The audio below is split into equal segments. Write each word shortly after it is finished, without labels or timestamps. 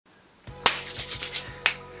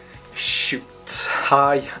Shoot!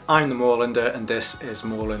 Hi, I'm the Moorlander and this is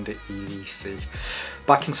Moorlander EDC.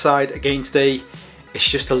 Back inside again today. It's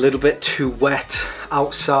just a little bit too wet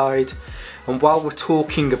outside, and while we're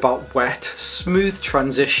talking about wet, smooth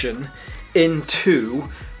transition into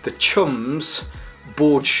the Chums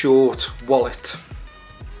board short wallet.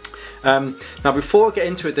 Now before I get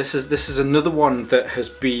into it, this is another one that has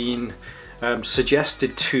been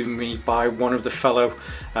suggested to me by one of the fellow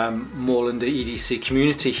Moorlander EDC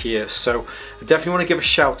community here, so I definitely want to give a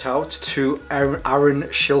shout out to Aaron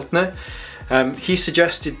Schiltner. He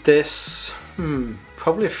suggested this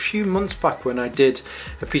probably a few months back when I did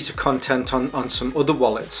a piece of content on some other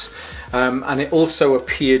wallets, and it also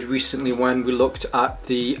appeared recently when we looked at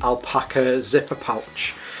the alpaca zipper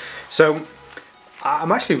pouch. So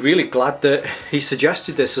I'm actually really glad that he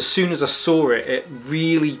suggested this. As soon as I saw it, it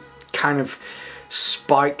really kind of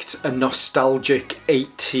spiked a nostalgic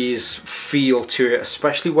 80s feel to it,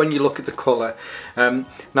 especially when you look at the colour.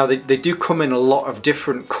 Now they do come in a lot of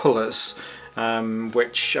different colours,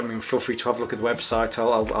 which, I mean, feel free to have a look at the website.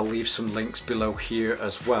 I'll leave some links below here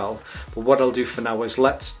as well. But what I'll do for now is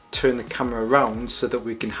let's turn the camera around so that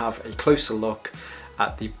we can have a closer look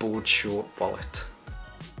at the board short wallet.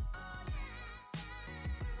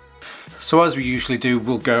 So as we usually do,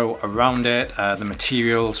 we'll go around it, the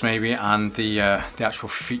materials maybe, and the actual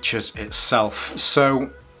features itself.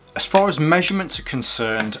 So as far as measurements are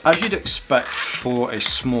concerned, as you'd expect for a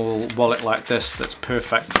small wallet like this that's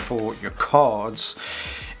perfect for your cards,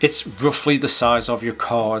 it's roughly the size of your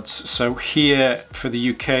cards. So here for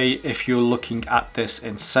the UK, if you're looking at this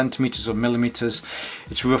in centimeters or millimeters,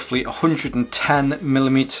 it's roughly 110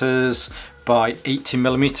 millimeters by 80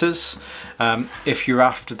 millimeters. If you're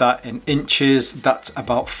after that in inches, that's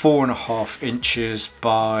about 4.5 inches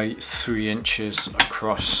by 3 inches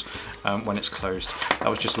across when it's closed. That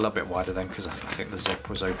was just a little bit wider then because I think the zip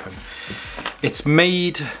was open. It's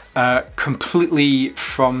made completely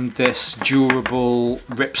from this durable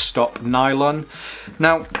ripstop nylon.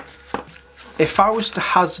 Now, if I was to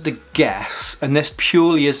hazard a guess, and this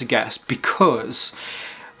purely is a guess because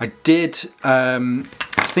I did, I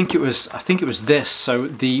think it was this. So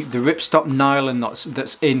the ripstop nylon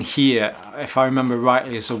that's in here, if I remember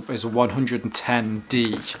rightly, is a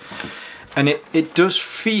 110D, and it does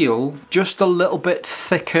feel just a little bit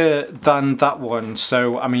thicker than that one.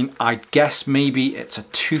 So I mean, I guess maybe it's a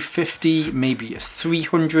 250, maybe a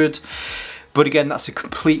 300. But again, that's a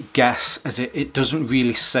complete guess, as it doesn't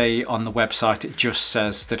really say on the website. It just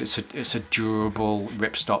says that it's a durable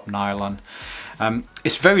ripstop nylon.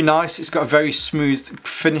 It's very nice. It's got a very smooth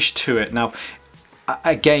finish to it. Now,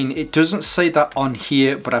 again, it doesn't say that on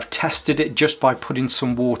here, but I've tested it just by putting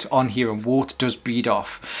some water on here, and water does bead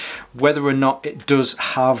off. Whether or not it does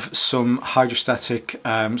have some hydrostatic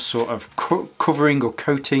sort of covering or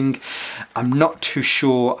coating, I'm not too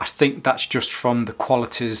sure. I think that's just from the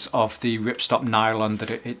qualities of the ripstop nylon that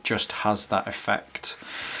it just has that effect.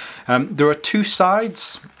 There are two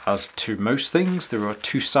sides, as to most things. There are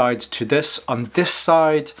two sides to this. On this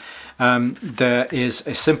side, there is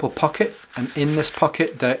a simple pocket, and in this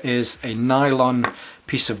pocket there is a nylon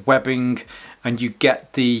piece of webbing, and you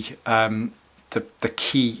get the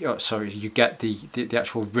key. Oh, sorry, you get the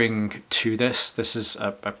actual ring to this. This is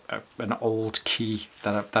an old key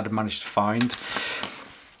that I managed to find.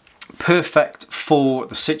 Perfect for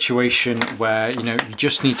the situation where, you know, you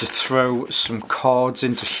just need to throw some cards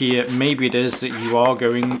into here. Maybe it is that you are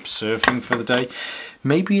going surfing for the day.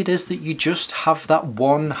 Maybe it is that you just have that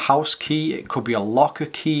one house key. It could be a locker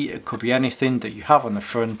key. It could be anything that you have on the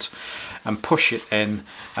front, and push it in,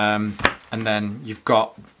 and then you've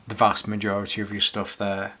got the vast majority of your stuff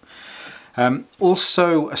there.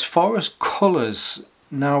 Also, as far as colours,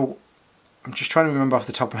 now I'm just trying to remember off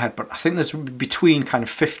the top of my head, but I think there's between kind of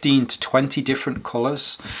 15 to 20 different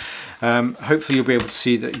colours. Hopefully you'll be able to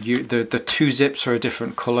see that the two zips are a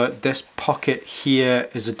different colour. This pocket here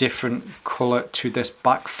is a different colour to this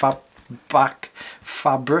back fabric.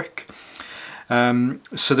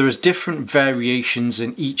 So there is different variations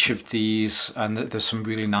in each of these, and there's some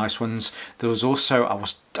really nice ones. There was also, I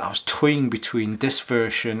was toying between this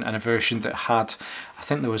version and a version that had, I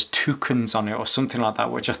think there was toucans on it or something like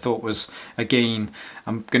that, which I thought was, again,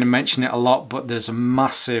 I'm going to mention it a lot, but there's a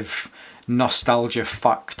massive nostalgia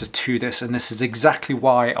factor to this, and this is exactly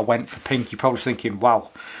why I went for pink. You're probably thinking, wow,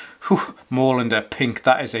 whew, Moorlander, pink,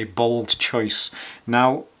 that is a bold choice.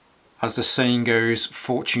 Now, as the saying goes,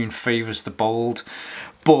 fortune favours the bold,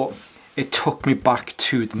 but it took me back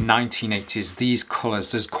to the 1980s. These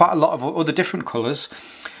colours, there's quite a lot of other different colours,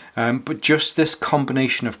 but just this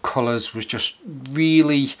combination of colours was just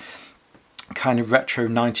really kind of retro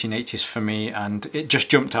 1980s for me, and it just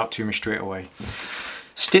jumped out to me straight away.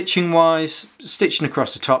 Stitching wise, stitching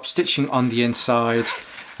across the top, stitching on the inside.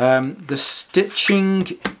 The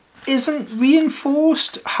stitching isn't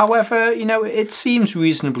reinforced, however, you know, it seems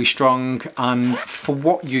reasonably strong, and for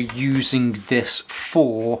what you're using this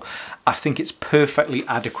for, I think it's perfectly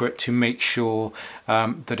adequate to make sure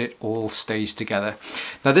that it all stays together.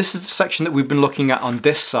 Now this is the section that we've been looking at on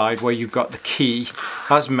this side, where you've got the key.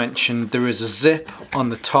 As mentioned, there is a zip on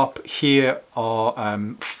the top. Here are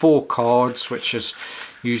 4 cards, which is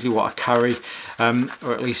usually what I carry,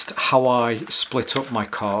 or at least how I split up my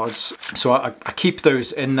cards. So I keep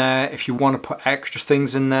those in there. If you want to put extra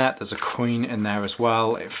things in there, there's a coin in there as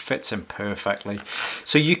well. It fits in perfectly.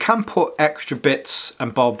 So you can put extra bits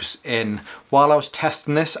and bobs in. While I was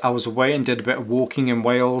testing this, I was away and did a bit of walking in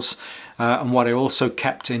Wales. And what I also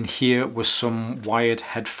kept in here was some wired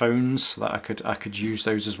headphones so that I could use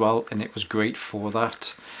those as well, and it was great for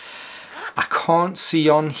that. I can't see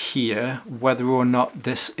on here whether or not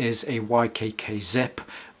this is a YKK zip,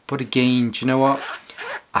 but again, do you know what?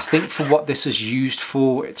 I think for what this is used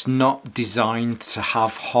for, it's not designed to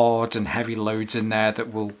have hard and heavy loads in there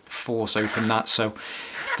that will force open that. So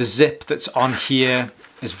the zip that's on here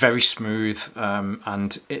is very smooth,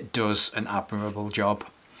 and it does an admirable job.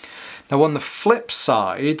 Now on the flip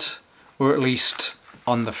side, or at least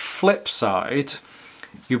on the flip side,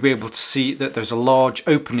 you'll be able to see that there's a large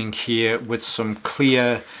opening here with some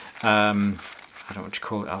clear, I don't know what you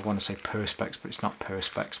call it, I want to say perspex, but it's not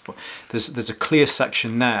perspex, but there's a clear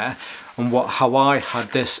section there. And how I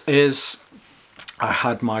had this is, I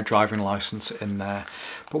had my driving license in there.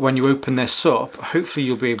 But when you open this up, hopefully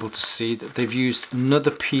you'll be able to see that they've used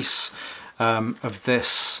another piece of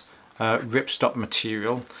this ripstop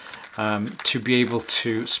material to be able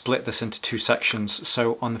to split this into 2 sections.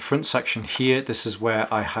 So on the front section here, this is where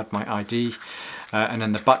I had my ID, and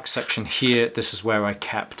in the back section here, this is where I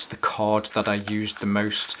kept the card that I used the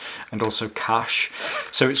most, and also cash.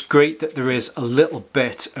 So it's great that there is a little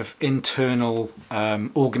bit of internal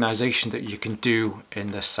organization that you can do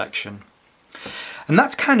in this section. And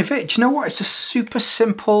that's kind of it. Do you know what? It's a super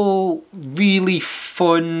simple, really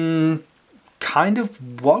fun kind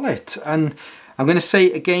of wallet, and I'm going to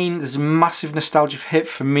say again, there's a massive nostalgia hit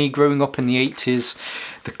for me growing up in the 80s.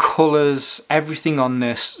 The colours, everything on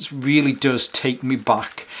this really does take me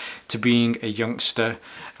back to being a youngster.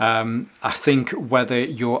 I think whether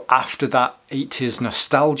you're after that 80s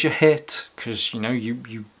nostalgia hit, because you know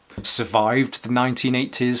you survived the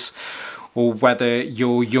 1980s, or whether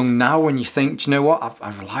you're young now and you think, do you know what,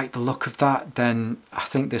 I like the look of that, then I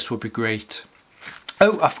think this would be great.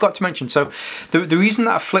 Oh, I forgot to mention, so the reason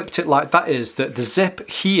that I flipped it like that is that the zip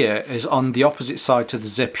here is on the opposite side to the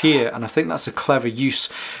zip here, and I think that's a clever use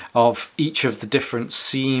of each of the different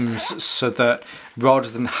seams, so that rather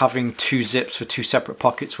than having 2 zips for 2 separate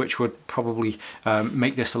pockets, which would probably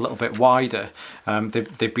make this a little bit wider,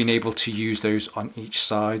 they've been able to use those on each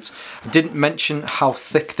side. I didn't mention how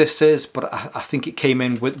thick this is, but I think it came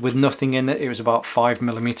in with nothing in it. It was about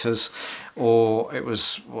 5mm, or it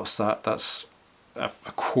was, what's that? That's a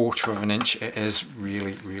 1/4 of an inch. It is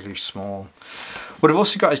really, really small. What I've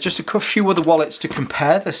also got is just a few other wallets to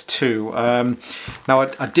compare this to. Now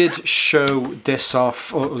I did show this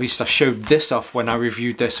off, or at least I showed this off when I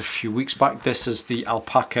reviewed this a few weeks back. This is the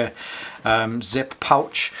alpaca zip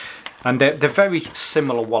pouch, and they're very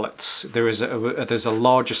similar wallets. There's a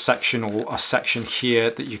larger section, or a section here,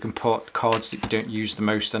 that you can put cards that you don't use the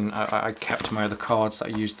most, and I kept my other cards that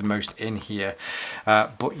I used the most in here.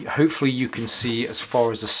 But hopefully you can see, as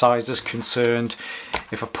far as the size is concerned,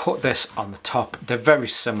 if I put this on the top, they're very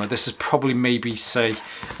similar. This is probably maybe, say,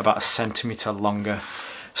 about 1 centimetre longer.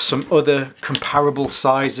 Some other comparable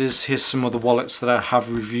sizes, here's some other wallets that I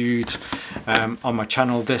have reviewed on my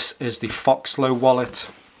channel. This is the Foxlow wallet,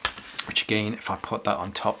 which again, if I put that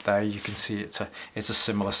on top there, you can see it's a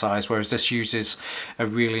similar size, whereas this uses a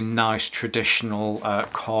really nice traditional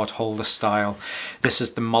card holder style. This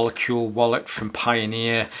is the Molecule wallet from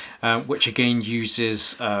Pioneer, which again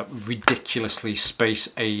uses ridiculously space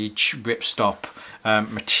age ripstop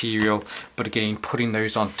material, but again, putting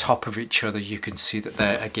those on top of each other, you can see that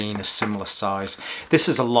they're again a similar size. This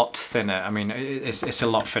is a lot thinner. I mean, it's a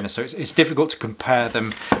lot thinner, so it's difficult to compare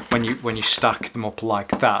them when you stack them up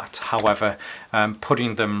like that. However,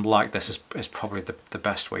 putting them like this is probably the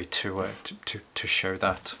best way to show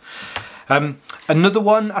that. Another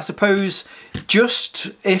one, I suppose,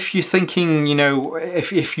 just if you're thinking, you know,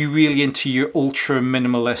 if you're really into your ultra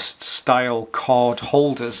minimalist style card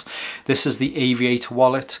holders, this is the Aviator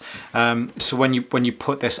wallet. So when you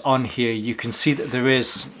put this on here, you can see that there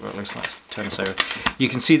is, well, let's turn this over. You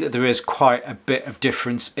can see that there is quite a bit of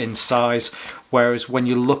difference in size. Whereas when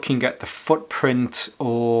you're looking at the footprint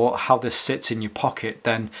or how this sits in your pocket,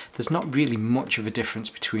 then there's not really much of a difference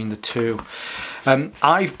between the two.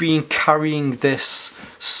 I've been carrying this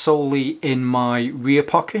solely in my rear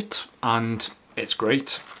pocket, and it's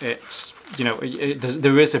great. It's, you know,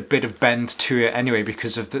 there is a bit of bend to it anyway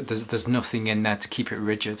because of there's nothing in there to keep it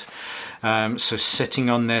rigid. So sitting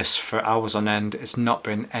on this for hours on end, it's not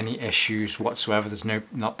been any issues whatsoever. There's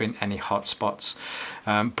not been any hot spots.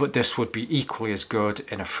 But this would be equally as good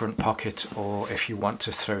in a front pocket, or if you want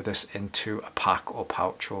to throw this into a pack or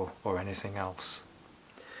pouch or anything else.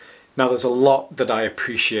 Now, there's a lot that I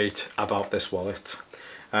appreciate about this wallet.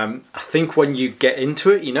 I think when you get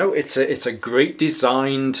into it, you know, it's a great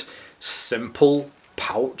designed, simple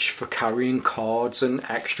pouch for carrying cards and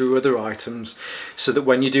extra other items, so that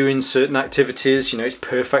when you're doing certain activities, you know, it's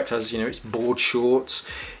perfect as, you know, it's board shorts.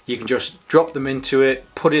 You can just drop them into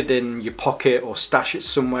it, put it in your pocket or stash it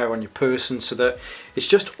somewhere on your person so that it's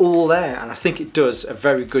just all there, and I think it does a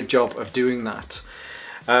very good job of doing that.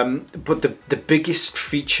 But the biggest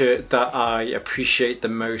feature that I appreciate the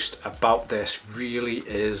most about this really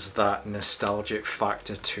is that nostalgic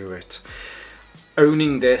factor to it.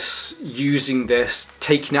 Owning this, using this,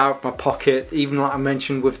 taking it out of my pocket, even like I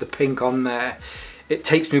mentioned with the pink on there, it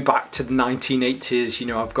takes me back to the 1980s. You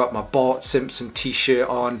know, I've got my Bart Simpson t-shirt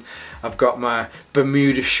on, I've got my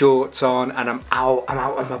Bermuda shorts on, and I'm out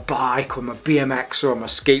on my bike or my BMX or on my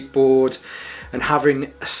skateboard, and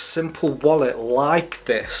having a simple wallet like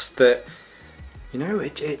this that, you know,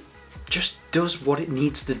 it just does what it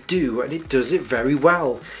needs to do, and it does it very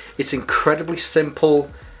well. It's incredibly simple,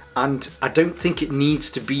 and I don't think it needs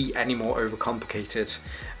to be any more overcomplicated.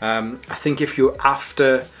 I think if you're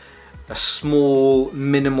after a small,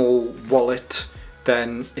 minimal wallet,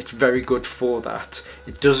 then it's very good for that.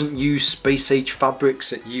 It doesn't use space age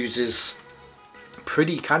fabrics, it uses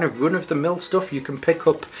pretty kind of run-of-the-mill stuff. You can pick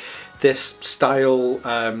up this style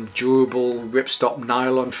durable ripstop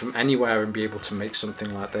nylon from anywhere and be able to make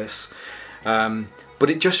something like this. But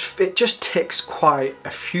it just ticks quite a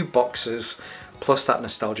few boxes, plus that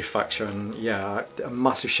nostalgia factor. And yeah, a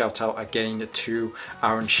massive shout out again to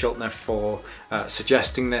Aaron Schiltner for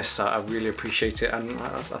suggesting this. I really appreciate it, and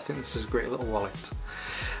I think this is a great little wallet.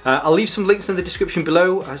 I'll leave some links in the description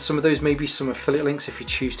below. Some of those may be some affiliate links. If you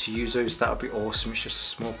choose to use those, that would be awesome. It's just a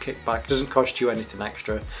small kickback. It doesn't cost you anything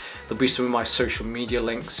extra. There'll be some of my social media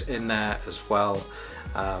links in there as well.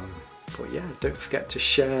 But yeah, don't forget to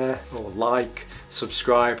share or like,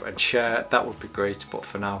 subscribe and share. That would be great. But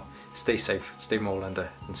for now, stay safe, stay Moorlander,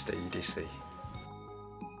 and stay EDC.